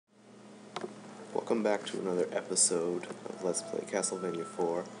welcome back to another episode of Let's Play CastleVania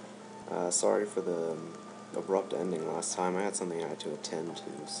 4. Sorry for the abrupt ending last time. I had something I had to attend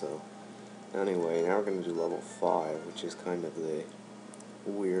to, so... Anyway, now we're going to do level 5, which is kind of the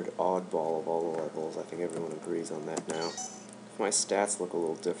weird oddball of all the levels. I think everyone agrees on that now. If my stats look a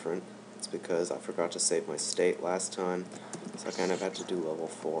little different, it's because I forgot to save my state last time, so I kind of had to do level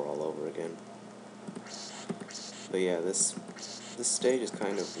 4 all over again. But yeah, this stage is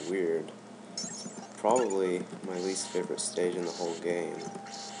kind of weird. Probably my least favorite stage in the whole game.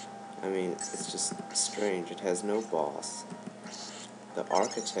 I mean, it's just strange. It has no boss. The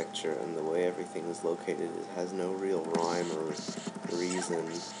architecture and the way everything is located, it has no real rhyme or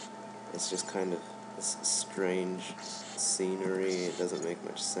reason. It's just kind of this strange scenery. It doesn't make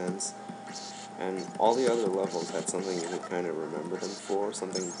much sense. And all the other levels had something you could kind of remember them for,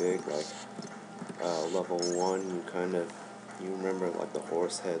 something big, like level 1, you remember like the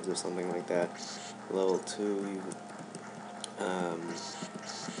horse heads or something like that. Level 2, you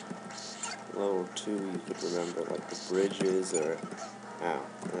could remember like the bridges or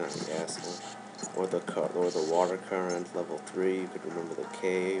or the water current. Level 3, you could remember the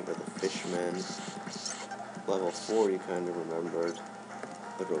cave or the fishmen. Level 4, you kind of remembered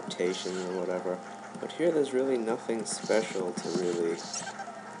the rotation or whatever. But here, there's really nothing special to really,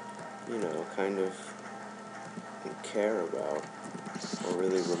 kind of care about or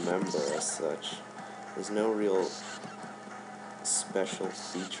really remember as such. There's no real special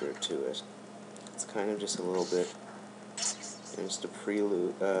feature to it. It's kind of just a little bit, just a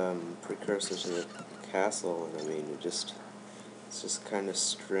precursor to the castle, and I mean, it's just kind of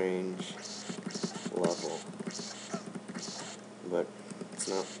strange level, but it's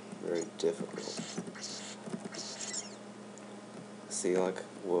not very difficult. See, like,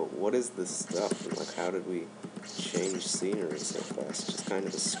 what is this stuff, and like, how did we change scenery so fast? Just kind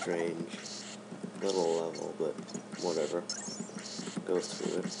of a strange little level, but whatever. Go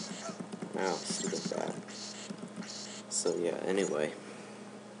through it. Ow, stupid bat. So yeah, anyway.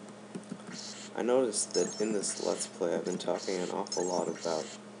 I noticed that in this Let's Play I've been talking an awful lot about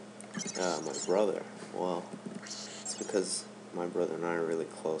my brother. Well, it's because my brother and I are really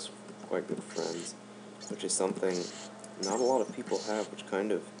close, quite good friends, which is something not a lot of people have, which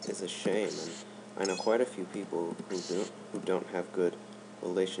kind of is a shame. And I know quite a few people who don't have good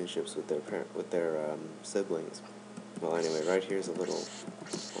relationships with their siblings. Well, anyway, right here's a little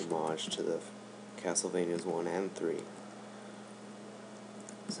homage to the Castlevanias 1 and 3.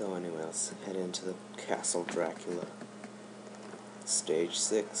 So anyway, let's head into the Castle Dracula. Stage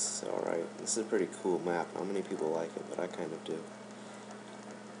 6, alright. This is a pretty cool map. Not many people like it, but I kind of do.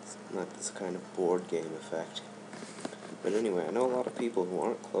 It's not this kind of board game effect. But anyway, I know a lot of people who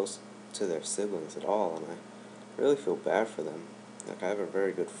aren't close to their siblings at all, and I really feel bad for them. Like, I have a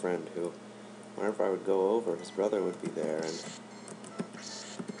very good friend who, whenever I would go over, his brother would be there, and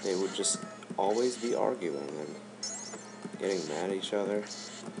they would just always be arguing and getting mad at each other.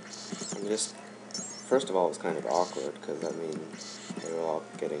 And just, first of all, it was kind of awkward, because, I mean, they were all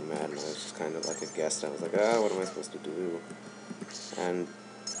getting mad, and I was just kind of like a guest. I was like, what am I supposed to do?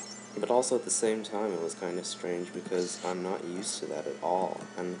 But also at the same time, it was kind of strange, because I'm not used to that at all.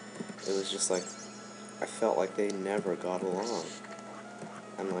 And it was just like, I felt like they never got along.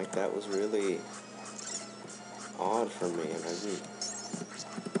 And like, that was really odd for me, and it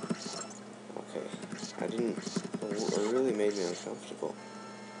really made me uncomfortable.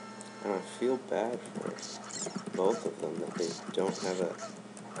 And I feel bad for both of them, that they don't have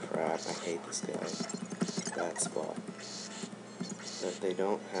I hate this guy, bad spot, that they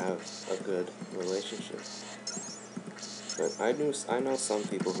don't have a good relationship. But I know some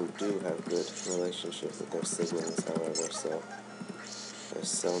people who do have good relationships with their siblings, however, so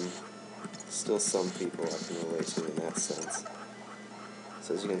there's still some people I can relate to in that sense.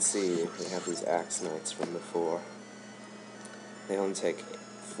 So as you can see, we have these axe knights from before. They only take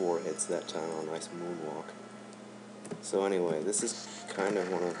 4 hits that time on a nice moonwalk. So anyway, this is kind of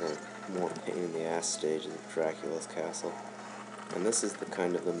one of the more pain-in-the-ass stages of Dracula's castle. And this is the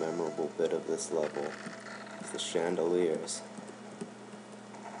kind of the memorable bit of this level. It's the Chandeliers.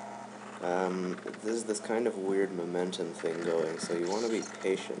 There's this kind of weird momentum thing going, so you want to be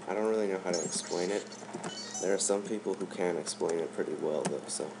patient. I don't really know how to explain it. There are some people who can explain it pretty well, though,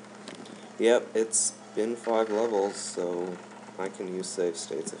 so... Yep, it's been 5 levels, so I can use save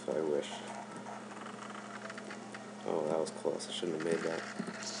states if I wish. Oh, that was close. I shouldn't have made that.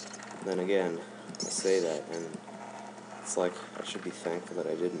 Then again, I say that, and it's like I should be thankful that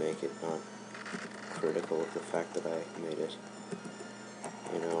I did make it, not critical of the fact that I made it.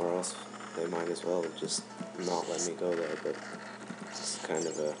 Or else they might as well have just not let me go there, but it's kind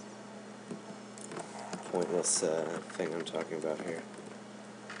of a pointless thing I'm talking about here.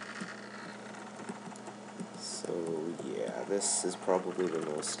 So yeah, this is probably the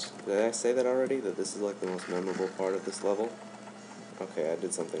most... Did I say that already? That this is like the most memorable part of this level? Okay, I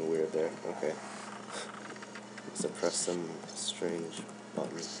did something weird there. Okay. Must have pressed some strange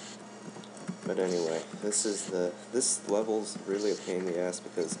button. But anyway, this level's really a pain in the ass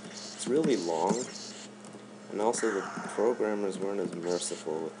because it's really long, and also the programmers weren't as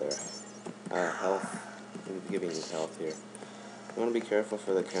merciful with their health. I'm giving you health here. You want to be careful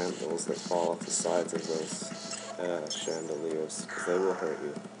for the candles that fall off the sides of those chandeliers, because they will hurt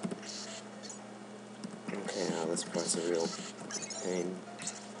you. Okay, now this part's a real pain.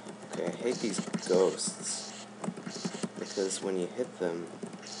 Okay, I hate these ghosts, because when you hit them,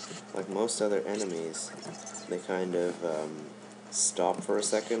 like most other enemies, they kind of stop for a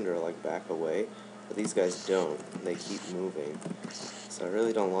second or like back away, but these guys don't. They keep moving, so I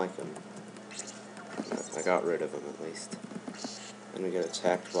really don't like them. I got rid of them at least. And we get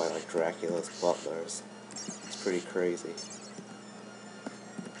attacked by like Dracula's butlers. It's pretty crazy.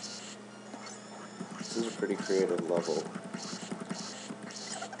 This is a pretty creative level.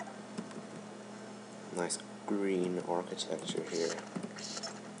 Nice green architecture here.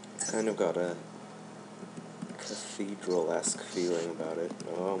 It's kind of got a cathedral-esque feeling about it.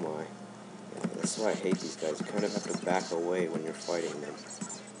 Oh my. Yeah, that's why I hate these guys. You kind of have to back away when you're fighting them,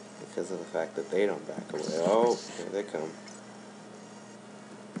 because of the fact that they don't back away. Oh, here they come.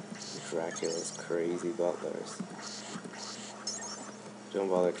 Dracula's crazy butlers. Don't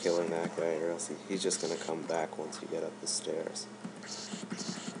bother killing that guy, or else he's just gonna come back once you get up the stairs.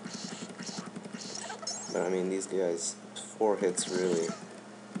 But I mean, these guys, 4 hits really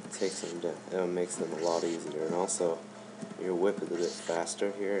takes them down. Makes them a lot easier, and also your whip is a bit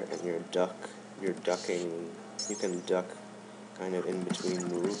faster here, and you're ducking. You can duck kind of in between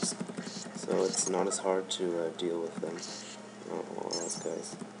moves, so it's not as hard to deal with them. Oh, those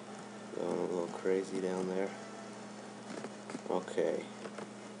guys going a little crazy down there. Okay.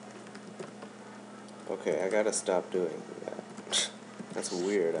 Okay, I gotta stop doing that. That's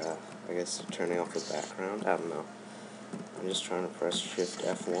weird. I guess turning off the background? I don't know. I'm just trying to press Shift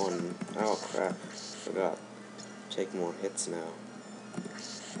F1. Oh crap, forgot. Take more hits now.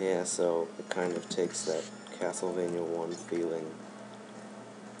 Yeah, so it kind of takes that CastleVania 1 feeling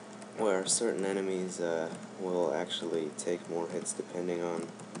where certain enemies will actually take more hits depending on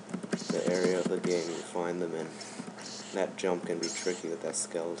the area of the game you find them in. That jump can be tricky with that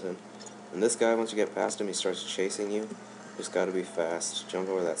skeleton. And this guy, once you get past him, he starts chasing you. Just gotta be fast. Jump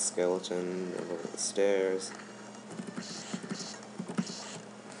over that skeleton, over the stairs.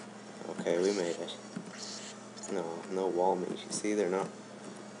 Okay, we made it. No wall meat. You see, they're not...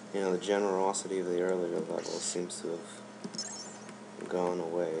 You know, the generosity of the earlier levels seems to have gone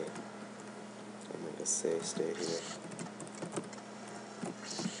away. I'll make a save state here.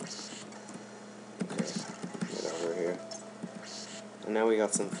 Okay, get over here. And now we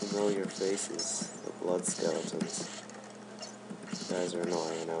got some familiar faces, the blood skeletons. These guys are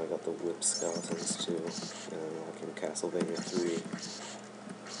annoying, and now we got the whip skeletons too, like in Castlevania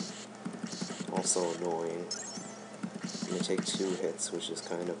 3. Also annoying. And they take 2 hits, which is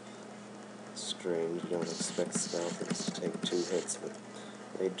kind of strange. You don't expect skeletons to take 2 hits, but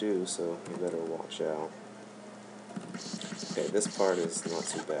they do, so you better watch out. Okay, this part is not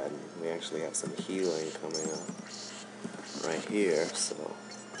too bad. We actually have some healing coming up right here, so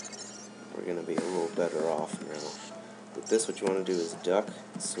we're going to be a little better off now. With this, what you want to do is duck,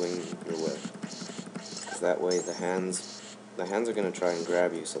 swing your whip. Because that way the hands are going to try and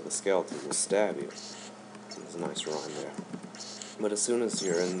grab you, so the skeleton will stab you. There's a nice rhyme there. But as soon as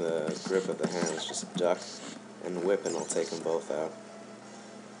you're in the grip of the hands, just duck and whip, and I'll take them both out.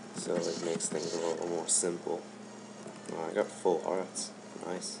 So it makes things a little more simple. Oh, I got full hearts.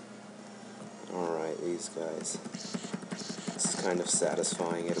 Nice. Alright, these guys. It's kind of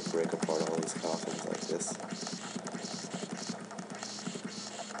satisfying to break apart all these coffins like this.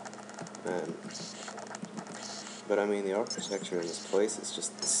 But I mean, the architecture in this place is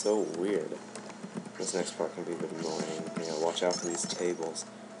just so weird. This next part can be a bit annoying. You know, watch out for these tables.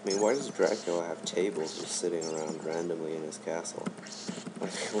 I mean, why does Dracula have tables just sitting around randomly in his castle?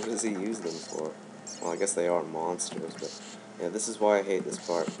 Like, what does he use them for? Well, I guess they are monsters, but yeah, this is why I hate this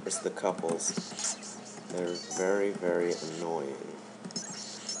part. It's the couples. They're very, very annoying.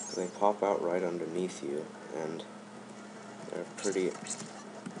 They pop out right underneath you, and they're pretty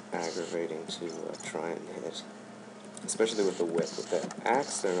aggravating to try and hit. Especially with the whip. With the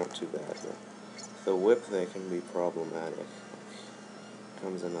axe, they're not too bad, but with the whip, they can be problematic.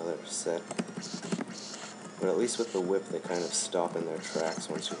 Comes another set. But at least with the whip, they kind of stop in their tracks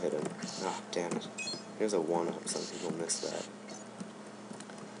once you hit them. Ah, damn it. Here's a 1-up. Some people miss that.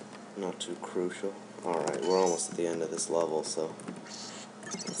 Not too crucial. Alright, we're almost at the end of this level, so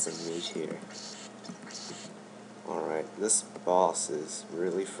let's get some meat here. Alright, this boss is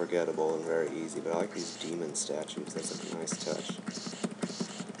really forgettable and very easy, but I like these demon statues. That's a nice touch.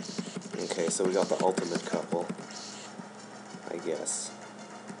 Okay, so we got the ultimate couple, I guess.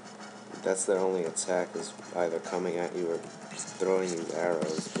 That's their only attack, is either coming at you or throwing these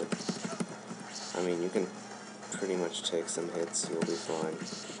arrows, but I mean, you can pretty much take some hits, you'll be fine.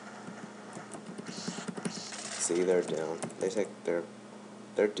 See, they're down. They take their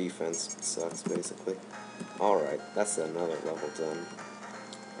defense sucks, basically. Alright, that's another level done.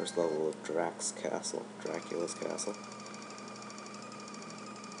 First level of Dracula's Castle.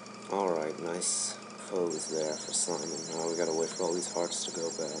 Alright, nice pose there for Simon. Now we gotta wait for all these hearts to go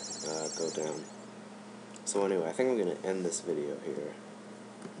down. So anyway, I think I'm gonna end this video here.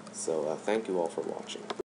 So thank you all for watching.